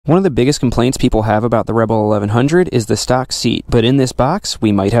One of the biggest complaints people have about the Rebel 1100 is the stock seat, but in this box,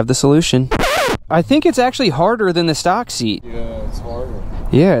 we might have the solution. I think it's actually harder than the stock seat. Yeah, it's harder.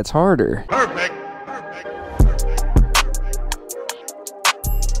 Yeah, it's harder. Perfect.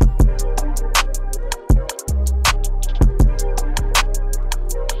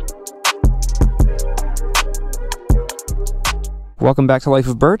 Welcome back to Life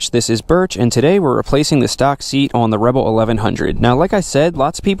of Birch. This is Birch, and today we're replacing the stock seat on the Rebel 1100. Now, like I said,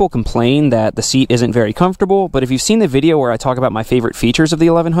 lots of people complain that the seat isn't very comfortable, but if you've seen the video where I talk about my favorite features of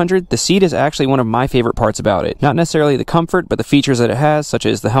the 1100, the seat is actually one of my favorite parts about it. Not necessarily the comfort, but the features that it has, such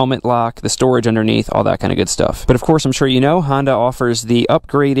as the helmet lock, the storage underneath, all that kind of good stuff. But of course, I'm sure you know, Honda offers the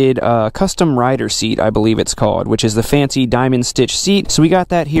upgraded custom rider seat, I believe it's called, which is the fancy diamond stitch seat. So we got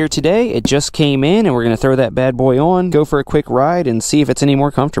that here today. It just came in, and we're going to throw that bad boy on, go for a quick ride, and see if it's any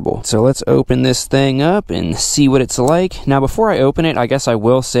more comfortable. So let's open this thing up and see what it's like. Now, before I open it, I guess I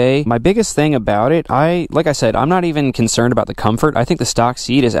will say my biggest thing about it, like I said, I'm not even concerned about the comfort. I think the stock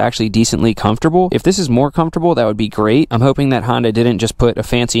seat is actually decently comfortable. If this is more comfortable, that would be great. I'm hoping that Honda didn't just put a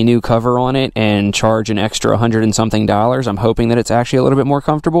fancy new cover on it and charge an extra $100 and something. I'm hoping that it's actually a little bit more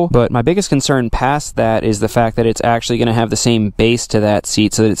comfortable. But my biggest concern past that is the fact that it's actually going to have the same base to that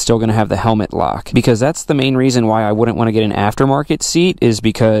seat, so that it's still going to have the helmet lock. Because that's the main reason why I wouldn't want to get an aftermarket seat, is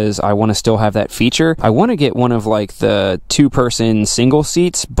because I want to still have that feature. I want to get one of like the two-person single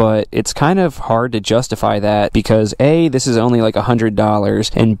seats, but it's kind of hard to justify that because A, this is only like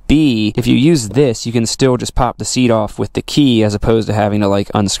 $100, and B, if you use this, you can still just pop the seat off with the key as opposed to having to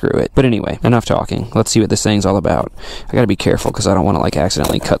like unscrew it. But anyway, enough talking. Let's see what this thing's all about. I gotta be careful because I don't want to like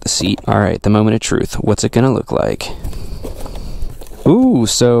accidentally cut the seat. Alright, the moment of truth. What's it gonna look like? Ooh,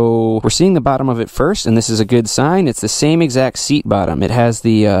 so we're seeing the bottom of it first, and this is a good sign. It's the same exact seat bottom. It has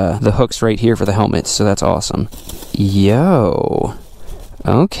the hooks right here for the helmets, so that's awesome. Yo.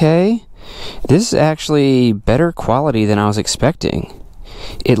 Okay. This is actually better quality than I was expecting.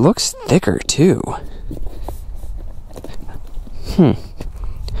 It looks thicker, too.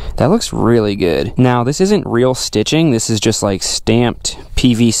 That looks really good. Now, this isn't real stitching. This is just like stamped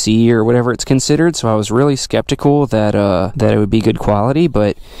PVC or whatever it's considered, so I was really skeptical that it would be good quality,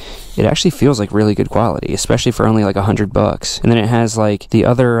 but it actually feels like really good quality, especially for only like $100. And then it has like the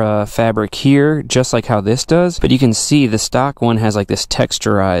other fabric here, just like how this does, but you can see the stock one has like this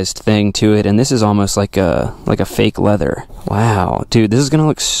texturized thing to it, and this is almost like a fake leather. Wow, dude, this is gonna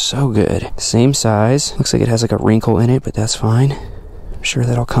look so good. Same size. Looks like it has like a wrinkle in it, but that's fine. Sure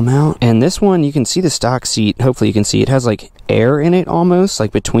that'll come out. And this one, you can see the stock seat. Hopefully you can see it has like air in it almost,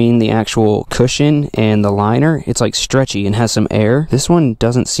 like between the actual cushion and the liner. It's like stretchy and has some air. This one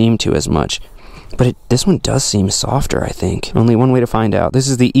doesn't seem to as much, but this one does seem softer, I think. Only one way to find out. This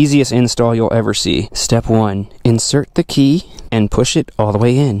is the easiest install you'll ever see. Step 1, insert the key and push it all the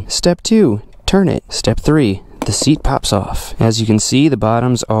way in. Step 2, turn it. Step 3, the seat pops off. As you can see, the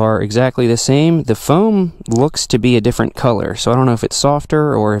bottoms are exactly the same. The foam looks to be a different color, so I don't know if it's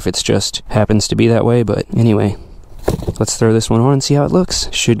softer or if it's just happens to be that way, but anyway, let's throw this one on and see how it looks.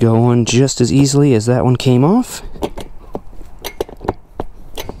 Should go on just as easily as that one came off.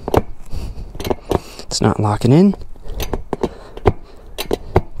 It's not locking in.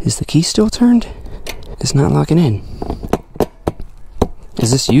 Is the key still turned? It's not locking in. Is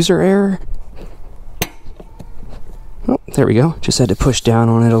this user error? Oh, there we go. Just had to push down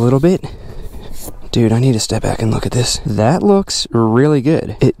on it a little bit. Dude, I need to step back and look at this. That looks really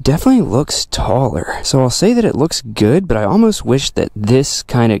good. It definitely looks taller. So I'll say that it looks good, but I almost wish that this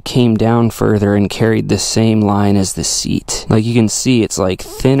kind of came down further and carried the same line as the seat. Like you can see, it's like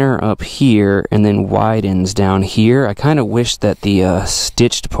thinner up here and then widens down here. I kind of wish that the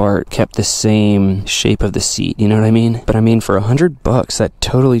stitched part kept the same shape of the seat, you know what I mean? But I mean, for $100, that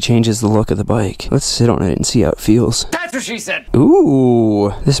totally changes the look of the bike. Let's sit on it and see how it feels. That's what she said!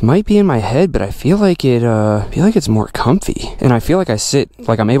 Ooh, this might be in my head, but I feel like it's more comfy, and I feel like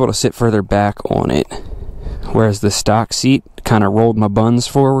I'm able to sit further back on it, whereas the stock seat kind of rolled my buns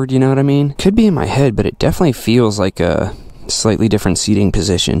forward, you know what I mean? Could be in my head, but it definitely feels like a slightly different seating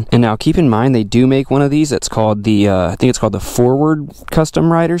position. And now keep in mind, they do make one of these that's called the I think it's called the forward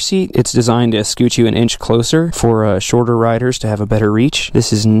custom rider seat. It's designed to scoot you an inch closer for shorter riders to have a better reach.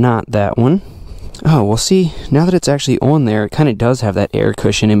 This is not that one. Oh, well see, now that it's actually on there, it kind of does have that air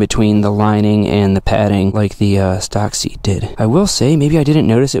cushion in between the lining and the padding like the stock seat did. I will say, maybe I didn't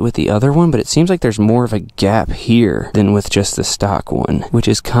notice it with the other one, but it seems like there's more of a gap here than with just the stock one, which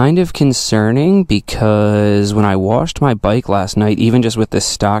is kind of concerning because when I washed my bike last night, even just with the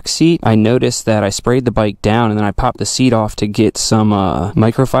stock seat, I noticed that I sprayed the bike down and then I popped the seat off to get some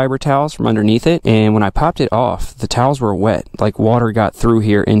microfiber towels from underneath it, and when I popped it off, the towels were wet, like water got through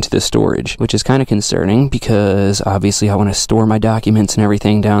here into the storage, which is kind of concerning because obviously I want to store my documents and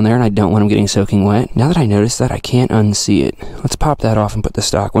everything down there and I don't want them getting soaking wet. Now that I noticed that, I can't unsee it. Let's pop that off and put the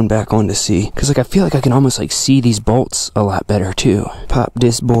stock one back on to see, because like I feel like I can almost like see these bolts a lot better too. Pop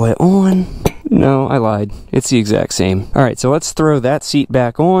this boy on. No, I lied. It's the exact same. Alright, so let's throw that seat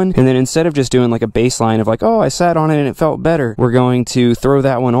back on, and then instead of just doing like a baseline of like, oh, I sat on it and it felt better, we're going to throw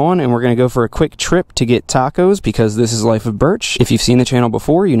that one on and we're going to go for a quick trip to get tacos, because this is Life of Birch. If you've seen the channel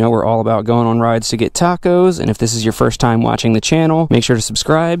before, you know we're all about going on rides to get tacos, and if this is your first time watching the channel, make sure to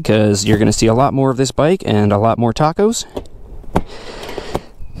subscribe, because you're going to see a lot more of this bike and a lot more tacos.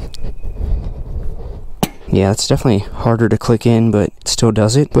 Yeah, it's definitely harder to click in, but it still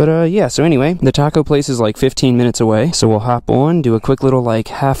does it. But yeah, so anyway, the taco place is like 15 minutes away, so we'll hop on, do a quick little like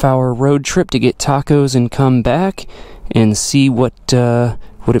half-hour road trip to get tacos and come back and see what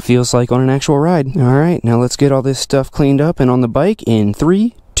it feels like on an actual ride. Alright, now let's get all this stuff cleaned up and on the bike in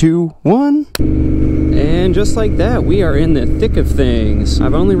 3, 2, 1. And just like that, we are in the thick of things.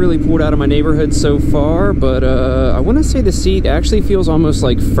 I've only really pulled out of my neighborhood so far, but I want to say the seat actually feels almost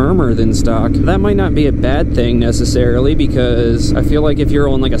like firmer than stock. That might not be a bad thing necessarily, because I feel like if you're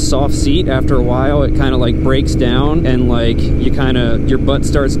on like a soft seat, after a while it kind of like breaks down and like your butt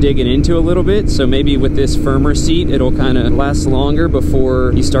starts digging into a little bit. So maybe with this firmer seat it'll kind of last longer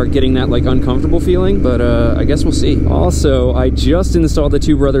before you start getting that like uncomfortable feeling, but I guess we'll see. Also, I just installed the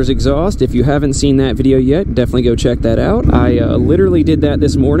Two Brothers exhaust. If you haven't seen that video yet, definitely go check that out. I literally did that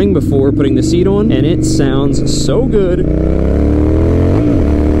this morning before putting the seat on, and it sounds so good.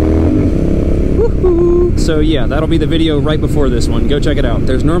 Woohoo! So yeah, that'll be the video right before this one. Go check it out.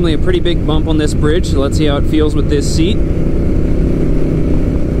 There's normally a pretty big bump on this bridge, so let's see how it feels with this seat.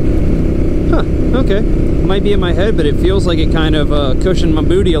 Huh, okay. Might be in my head, but it feels like it kind of cushioned my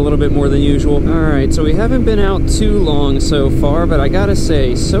booty a little bit more than usual. Alright, so we haven't been out too long so far, but I gotta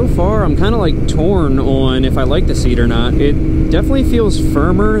say, so far I'm kind of like torn on if I like the seat or not. It definitely feels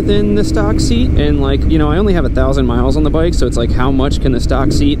firmer than the stock seat, and like, you know, I only have 1,000 miles on the bike, so it's like how much can the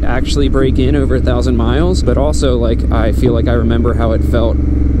stock seat actually break in over 1,000 miles? But also, like, I feel like I remember how it felt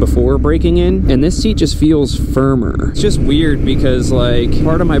before breaking in, and this seat just feels firmer. It's just weird because like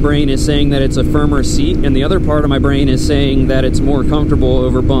part of my brain is saying that it's a firmer seat, and the other part of my brain is saying that it's more comfortable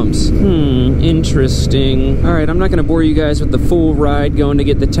over bumps. Interesting. Alright, I'm not going to bore you guys with the full ride going to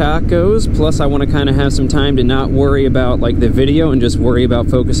get the tacos, plus I want to kind of have some time to not worry about like the video and just worry about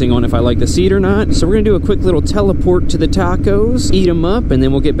focusing on if I like the seat or not. So we're going to do a quick little teleport to the tacos, eat them up, and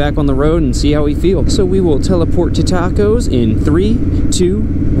then we'll get back on the road and see how we feel. So we will teleport to tacos in 3, 2,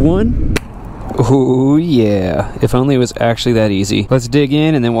 1. Oh yeah, if only it was actually that easy. Let's dig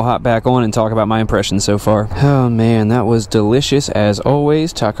in and then we'll hop back on and talk about my impressions so far. Oh man, that was delicious as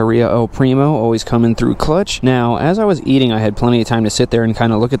always. Taqueria El Primo, always coming through clutch. Now, as I was eating, I had plenty of time to sit there and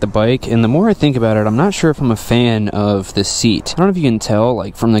kind of look at the bike, and the more I think about it, I'm not sure if I'm a fan of the seat. I don't know if you can tell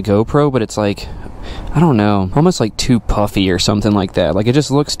like from the GoPro, but it's like, I don't know, almost like too puffy or something like that. Like it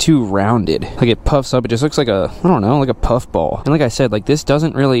just looks too rounded. Like it puffs up, it just looks like a, I don't know, like a puff ball. And like I said, like this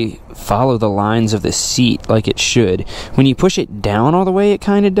doesn't really follow the lines of the seat like it should. When you push it down all the way, it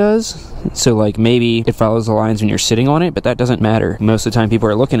kind of does. So like maybe it follows the lines when you're sitting on it, but that doesn't matter. Most of the time people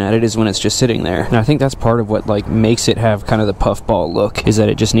are looking at it is when it's just sitting there. And I think that's part of what like makes it have kind of the puff ball look, is that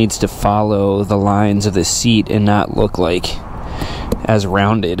it just needs to follow the lines of the seat and not look like as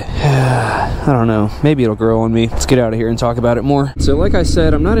rounded. I don't know, maybe it'll grow on me. Let's get out of here and talk about it more. So like I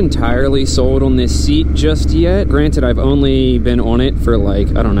said, I'm not entirely sold on this seat just yet. Granted, I've only been on it for like,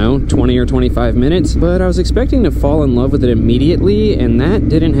 I don't know, 20 or 25 minutes, but I was expecting to fall in love with it immediately, and that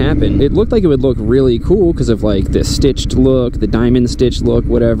didn't happen. It looked like it would look really cool because of like the stitched look, the diamond stitch look,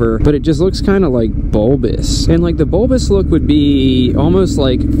 whatever, but it just looks kind of like bulbous. And like the bulbous look would be almost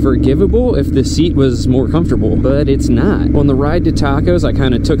like forgivable if the seat was more comfortable, but it's not. On the ride to tacos, I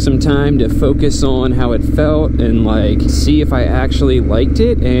kind of took some time to focus on how it felt and like see if I actually liked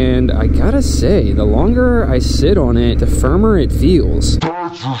it, and I gotta say, the longer I sit on it, the firmer it feels.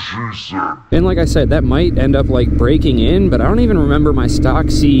 That's what she said. And like I said, that might end up like breaking in, but I don't even remember my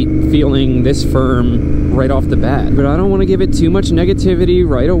stock seat feeling this firm right off the bat. But I don't want to give it too much negativity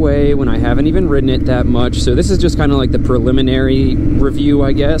right away when I haven't even ridden it that much. So this is just kind of like the preliminary review,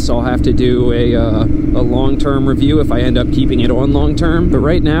 I guess. I'll have to do a long-term review if I end up keeping it on long-term. But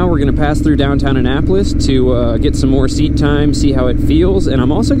right now we're going to pass through downtown Annapolis to get some more seat time, see how it feels, and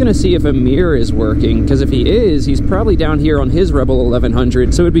I'm also going to see if a mirror is working, because if he is, he's probably down here on his Rebel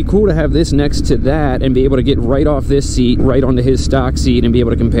 1100, so it'd be cool to have this next to that and be able to get right off this seat, right onto his stock seat, and be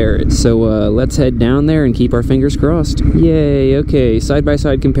able to compare it. So let's head down there and keep our fingers crossed. Yay, okay,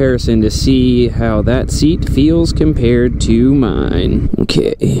 side-by-side comparison to see how that seat feels compared to mine.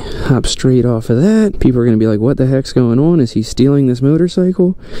 Okay, hop straight off of that. People are going to be like, what the heck's going on? Is he stealing this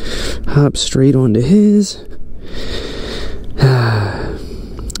motorcycle? Hop straight onto his.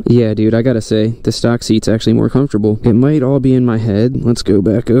 Yeah, dude, I gotta say, the stock seat's actually more comfortable. It might all be in my head. Let's go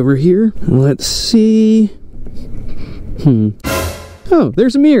back over here. Let's see. Oh,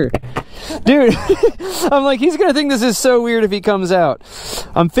 there's a mirror. Dude, I'm like, he's gonna think this is so weird if he comes out.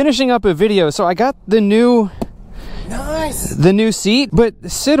 I'm finishing up a video, so I got the new... Nice. The new seat, but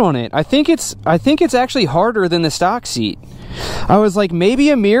sit on it. I think it's actually harder than the stock seat. I was like, maybe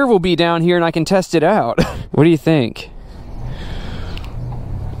a mirror will be down here and I can test it out. What do you think?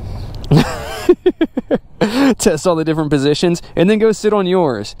 Test all the different positions and then go sit on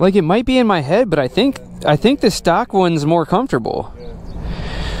yours. Like, it might be in my head, but I think the stock one's more comfortable.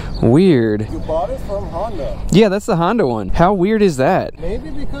 Weird. You bought it from Honda. Yeah, that's the Honda one. How weird is that? Maybe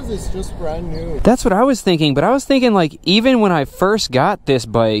because it's just brand new. That's what I was thinking, but I was thinking, like, even when I first got this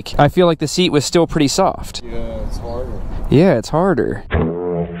bike, I feel like the seat was still pretty soft. Yeah, it's harder. Yeah, it's harder.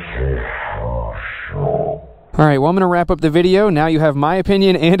 Alright, well, I'm going to wrap up the video. Now you have my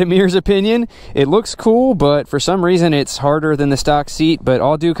opinion and Amir's opinion. It looks cool, but for some reason it's harder than the stock seat, but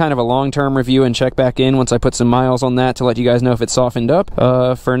I'll do kind of a long-term review and check back in once I put some miles on that to let you guys know if it's softened up.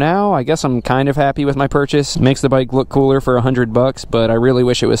 For now, I guess I'm kind of happy with my purchase. Makes the bike look cooler for $100, but I really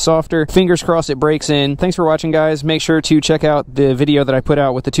wish it was softer. Fingers crossed it breaks in. Thanks for watching, guys. Make sure to check out the video that I put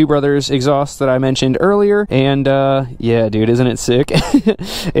out with the Two Brothers exhaust that I mentioned earlier. And, yeah, dude, isn't it sick?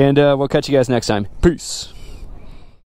 And we'll catch you guys next time. Peace.